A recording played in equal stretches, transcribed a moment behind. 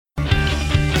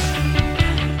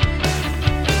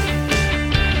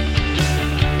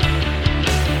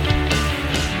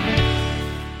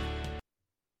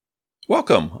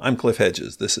Welcome, I'm Cliff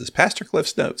Hedges. This is Pastor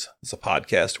Cliff's Notes. It's a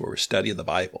podcast where we're studying the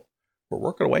Bible. We're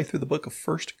working our way through the book of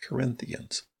 1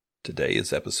 Corinthians. Today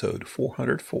is episode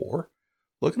 404,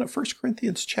 looking at 1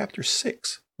 Corinthians chapter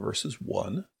 6, verses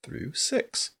 1 through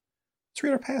 6. Let's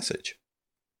read our passage.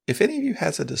 If any of you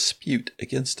has a dispute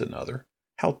against another,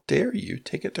 how dare you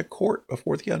take it to court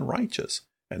before the unrighteous,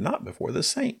 and not before the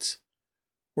saints?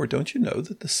 Or don't you know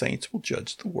that the saints will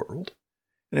judge the world?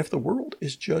 And if the world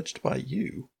is judged by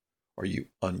you, are you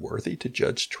unworthy to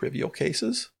judge trivial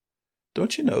cases?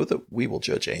 Don't you know that we will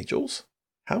judge angels?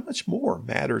 How much more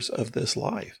matters of this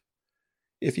life?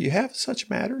 If you have such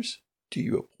matters, do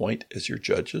you appoint as your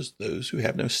judges those who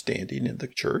have no standing in the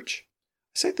church?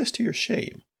 I say this to your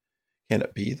shame. Can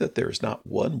it be that there is not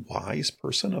one wise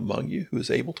person among you who is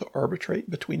able to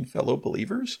arbitrate between fellow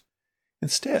believers?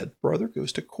 Instead, brother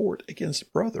goes to court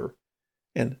against brother,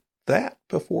 and that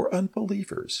before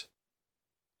unbelievers.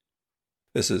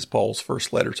 This is Paul's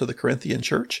first letter to the Corinthian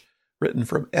church, written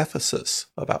from Ephesus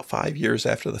about 5 years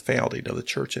after the founding of the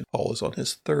church, and Paul is on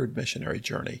his third missionary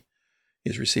journey.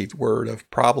 He's received word of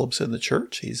problems in the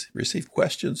church. He's received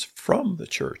questions from the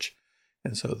church.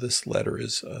 And so this letter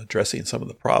is addressing some of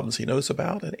the problems he knows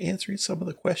about and answering some of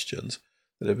the questions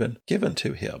that have been given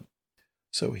to him.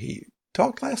 So he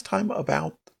talked last time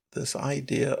about this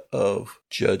idea of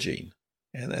judging,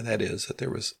 and that is that there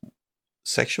was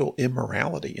sexual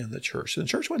immorality in the church. And the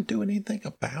church wasn't doing anything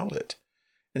about it.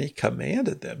 And he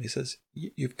commanded them. He says,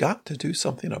 you've got to do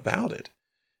something about it.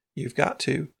 You've got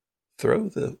to throw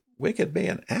the wicked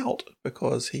man out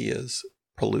because he is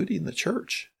polluting the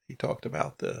church. He talked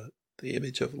about the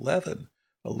image of leaven,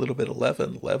 a little bit of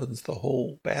leaven. Leaven's the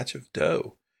whole batch of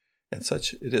dough. And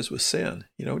such it is with sin.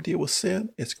 You don't deal with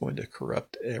sin, it's going to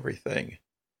corrupt everything.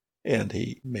 And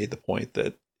he made the point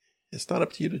that it's not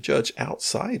up to you to judge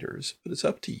outsiders, but it's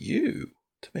up to you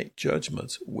to make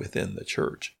judgments within the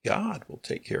church. God will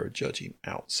take care of judging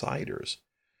outsiders.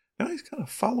 Now he's kind of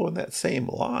following that same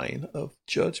line of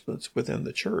judgments within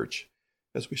the church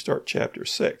as we start chapter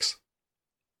 6.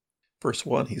 Verse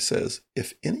 1, he says,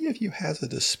 if any of you has a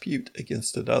dispute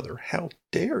against another, how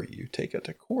dare you take it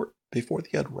to court before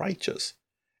the unrighteous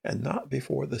and not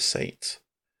before the saints?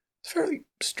 It's very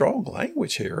strong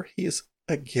language here. He is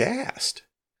aghast.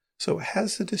 So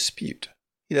has a dispute.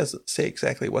 He doesn't say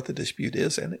exactly what the dispute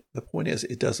is, and the point is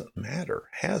it doesn't matter.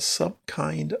 Has some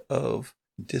kind of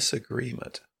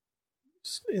disagreement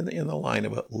in the line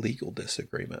of a legal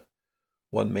disagreement.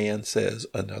 One man says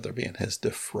another man has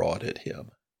defrauded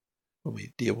him. When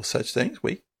we deal with such things,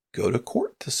 we go to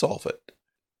court to solve it.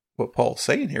 What Paul's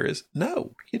saying here is,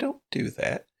 no, you don't do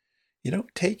that. You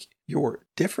don't take your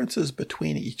differences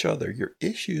between each other, your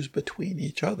issues between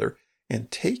each other, and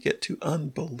take it to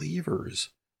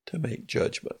unbelievers to make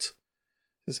judgments.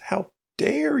 He says, how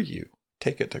dare you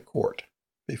take it to court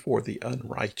before the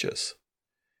unrighteous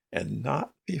and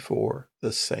not before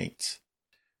the saints?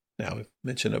 Now, I've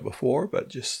mentioned it before, but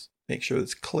just make sure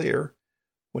it's clear.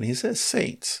 When he says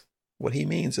saints, what he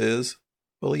means is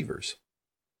believers.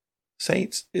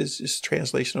 Saints is just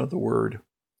translation of the word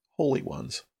holy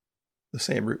ones. The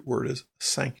same root word as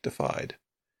sanctified,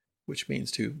 which means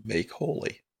to make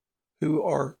holy. Who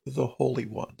are the holy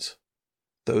ones?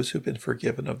 Those who've been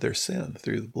forgiven of their sin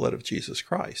through the blood of Jesus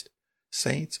Christ.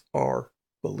 Saints are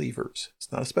believers.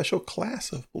 It's not a special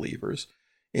class of believers.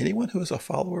 Anyone who is a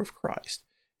follower of Christ,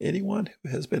 anyone who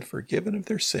has been forgiven of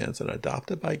their sins and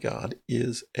adopted by God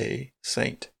is a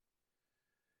saint.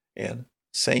 And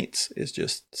saints is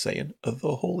just saying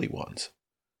the holy ones.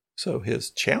 So his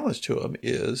challenge to them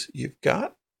is, you've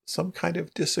got some kind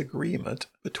of disagreement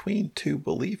between two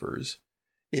believers.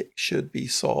 It should be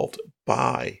solved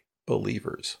by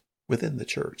believers within the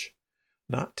church,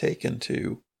 not taken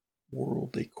to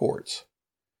worldly courts.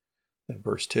 In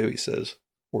verse 2, he says,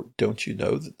 or don't you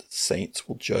know that the saints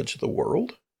will judge the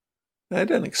world? Now, I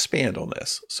didn't expand on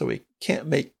this, so we can't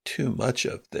make too much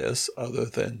of this other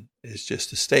than it's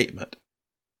just a statement.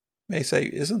 You may say,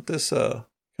 isn't this a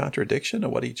contradiction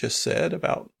of what he just said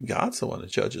about God's the one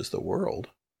that judges the world?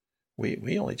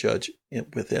 We only judge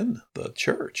within the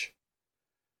church.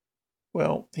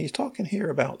 Well, he's talking here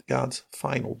about God's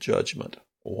final judgment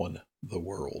on the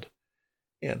world.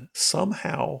 And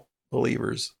somehow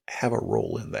believers have a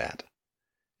role in that.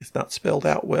 It's not spelled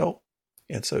out well,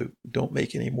 and so don't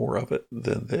make any more of it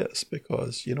than this,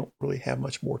 because you don't really have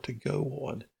much more to go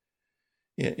on.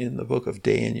 In the book of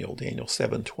Daniel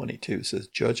 7:22 says,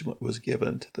 judgment was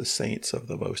given to the saints of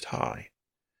the Most High.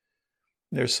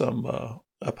 There's some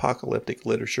apocalyptic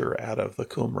literature out of the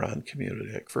Qumran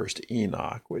community, like First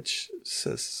Enoch, which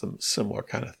says some similar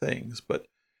kind of things. But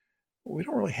we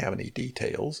don't really have any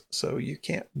details, so you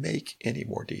can't make any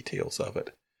more details of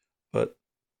it. But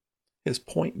his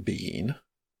point being,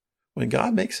 when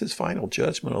God makes his final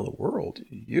judgment on the world,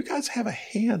 you guys have a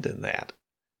hand in that.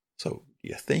 So do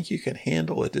you think you can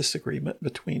handle a disagreement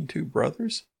between two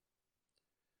brothers?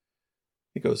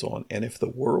 He goes on, and if the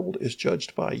world is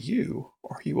judged by you,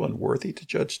 are you unworthy to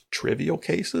judge trivial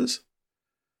cases?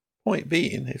 Point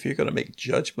being, if you're going to make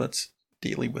judgments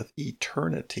dealing with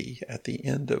eternity at the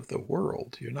end of the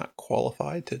world, you're not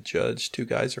qualified to judge two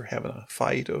guys are having a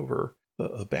fight over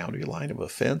a boundary line of a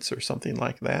fence or something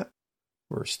like that.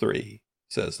 Verse 3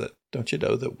 says that, don't you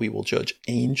know that we will judge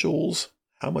angels?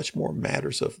 How much more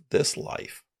matters of this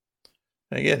life?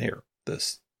 And again here,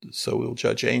 so we'll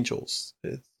judge angels.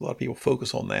 A lot of people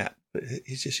focus on that, but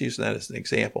he's just using that as an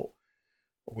example.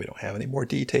 We don't have any more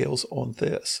details on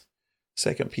this.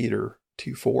 2 Peter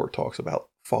 2:4 talks about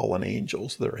fallen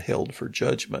angels that are held for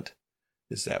judgment.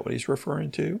 Is that what he's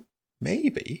referring to?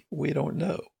 Maybe. We don't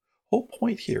know. Whole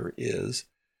point here is,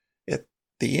 at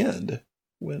the end,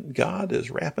 when God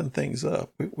is wrapping things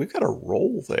up, we've got a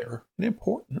role there, an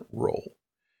important role.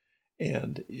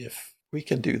 And if we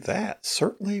can do that,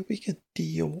 certainly we can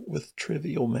deal with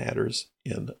trivial matters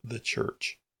in the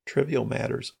church, trivial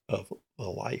matters of the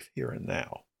life here and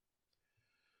now.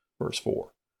 Verse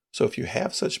 4. So if you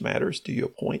have such matters, do you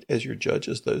appoint as your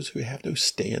judges those who have no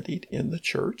standing in the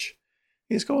church?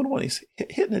 He's going on. He's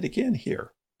hitting it again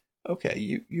here.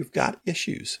 Okay, you've got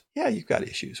issues. Yeah, you've got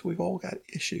issues. We've all got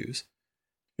issues.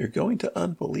 You're going to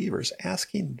unbelievers,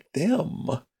 asking them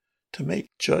to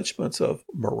make judgments of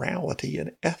morality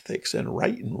and ethics and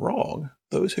right and wrong,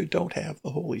 those who don't have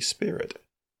the Holy Spirit.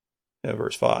 Now,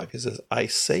 verse 5, he says, I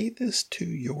say this to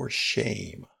your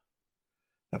shame.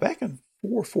 Now, back in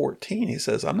 4:14, he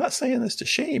says, I'm not saying this to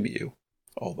shame you,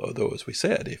 although as we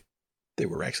said, if they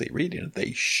were actually reading it,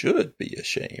 they should be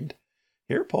ashamed.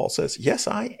 Here Paul says, yes,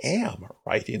 I am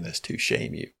writing this to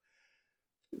shame you.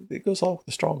 It goes on with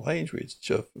the strong language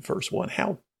of verse 1.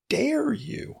 How dare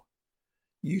you?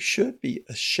 You should be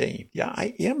ashamed. Yeah,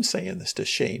 I am saying this to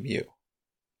shame you.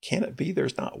 Can it be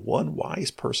there's not one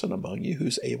wise person among you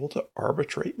who's able to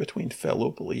arbitrate between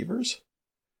fellow believers?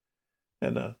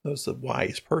 And notice the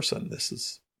wise person, this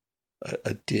is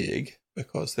a dig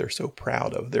because they're so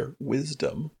proud of their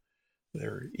wisdom.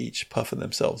 They're each puffing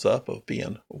themselves up of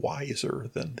being wiser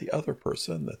than the other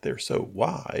person, that they're so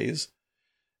wise.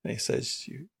 And he says,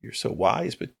 you're so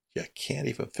wise, but you can't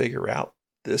even figure out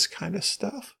this kind of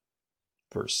stuff.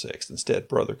 Verse 6, instead,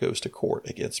 brother goes to court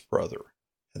against brother,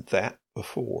 and that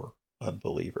before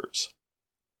unbelievers.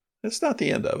 It's not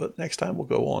the end of it. Next time we'll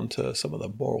go on to some of the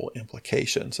moral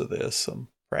implications of this, some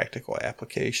practical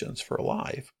applications for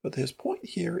life. But his point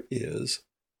here is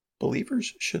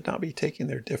believers should not be taking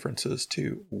their differences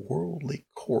to worldly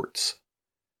courts.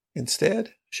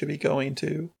 Instead, should be going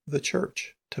to the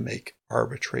church to make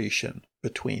arbitration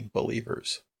between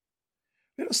believers.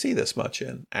 We don't see this much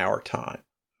in our time.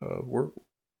 We're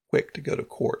quick to go to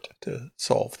court to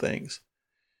solve things,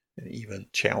 and even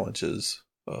challenges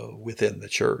within the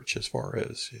church as far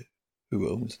as who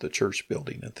owns the church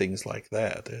building and things like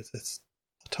that. It's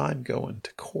time going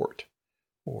to court,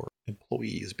 or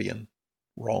employees being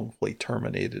wrongfully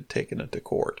terminated, taken into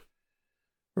court.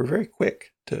 We're very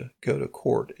quick to go to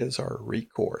court as our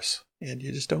recourse, and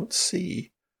you just don't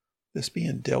see this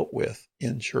being dealt with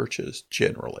in churches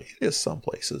generally. It is some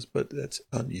places, but that's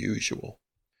unusual.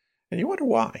 And you wonder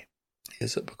why.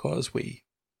 Is it because we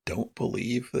don't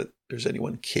believe that there's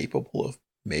anyone capable of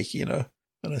making an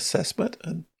assessment,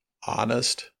 an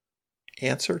honest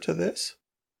answer to this?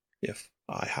 If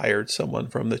I hired someone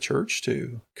from the church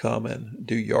to come and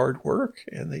do yard work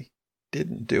and they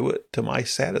didn't do it to my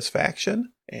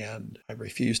satisfaction, and I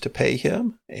refused to pay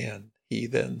him, and he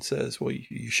then says, well,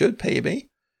 you should pay me.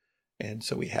 And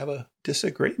so we have a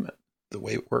disagreement. The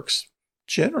way it works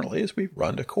generally is we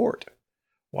run to court.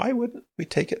 Why wouldn't we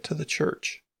take it to the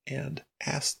church and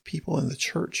ask people in the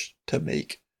church to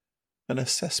make an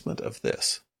assessment of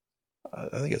this?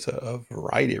 I think it's a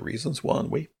variety of reasons. One,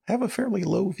 we have a fairly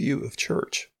low view of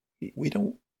church. We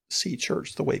don't see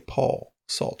church the way Paul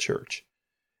saw church.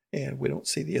 And we don't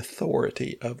see the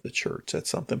authority of the church. That's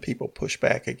something people push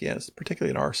back against,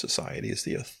 particularly in our society, is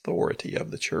the authority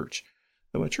of the church.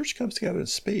 And when a church comes together and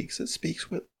speaks, it speaks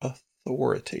with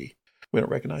authority. We don't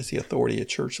recognize the authority of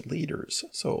church leaders.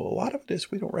 So a lot of it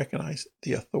is we don't recognize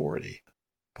the authority.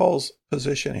 Paul's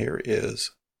position here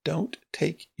is, don't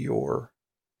take your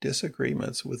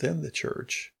disagreements within the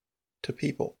church to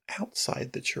people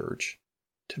outside the church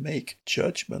to make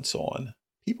judgments on.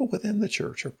 People within the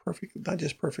church are not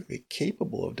just perfectly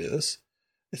capable of this,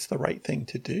 it's the right thing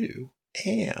to do.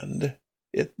 And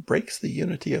It breaks the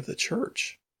unity of the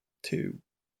church to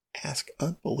ask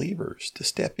unbelievers to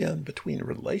step in between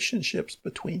relationships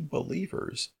between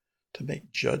believers to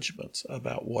make judgments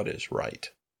about what is right.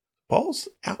 Paul's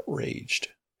outraged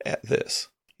at this.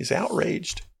 He's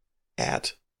outraged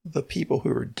at the people who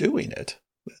are doing it.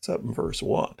 That's up in verse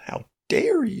 1. How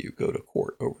dare you go to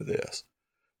court over this?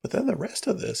 But then the rest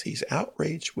of this, he's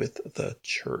outraged with the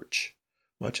church,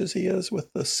 much as he is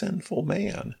with the sinful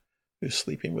man who's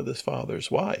sleeping with his father's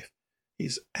wife.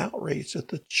 He's outraged that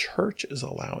the church is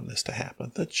allowing this to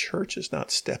happen. The church is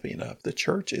not stepping up. The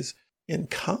church is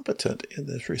incompetent in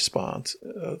this response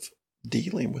of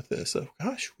dealing with this, of,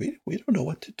 gosh, we don't know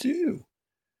what to do.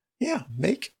 Yeah,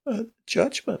 make a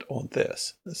judgment on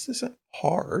this. This isn't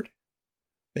hard.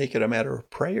 Make it a matter of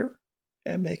prayer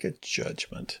and make a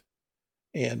judgment.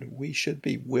 And we should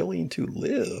be willing to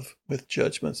live with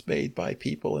judgments made by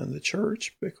people in the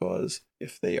church, because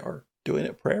if they are doing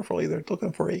it prayerfully, they're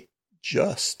looking for a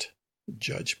just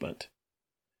judgment.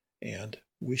 And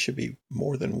we should be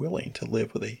more than willing to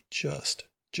live with a just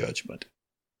judgment.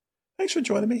 Thanks for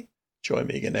joining me. Join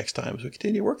me again next time as we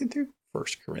continue working through 1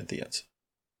 Corinthians.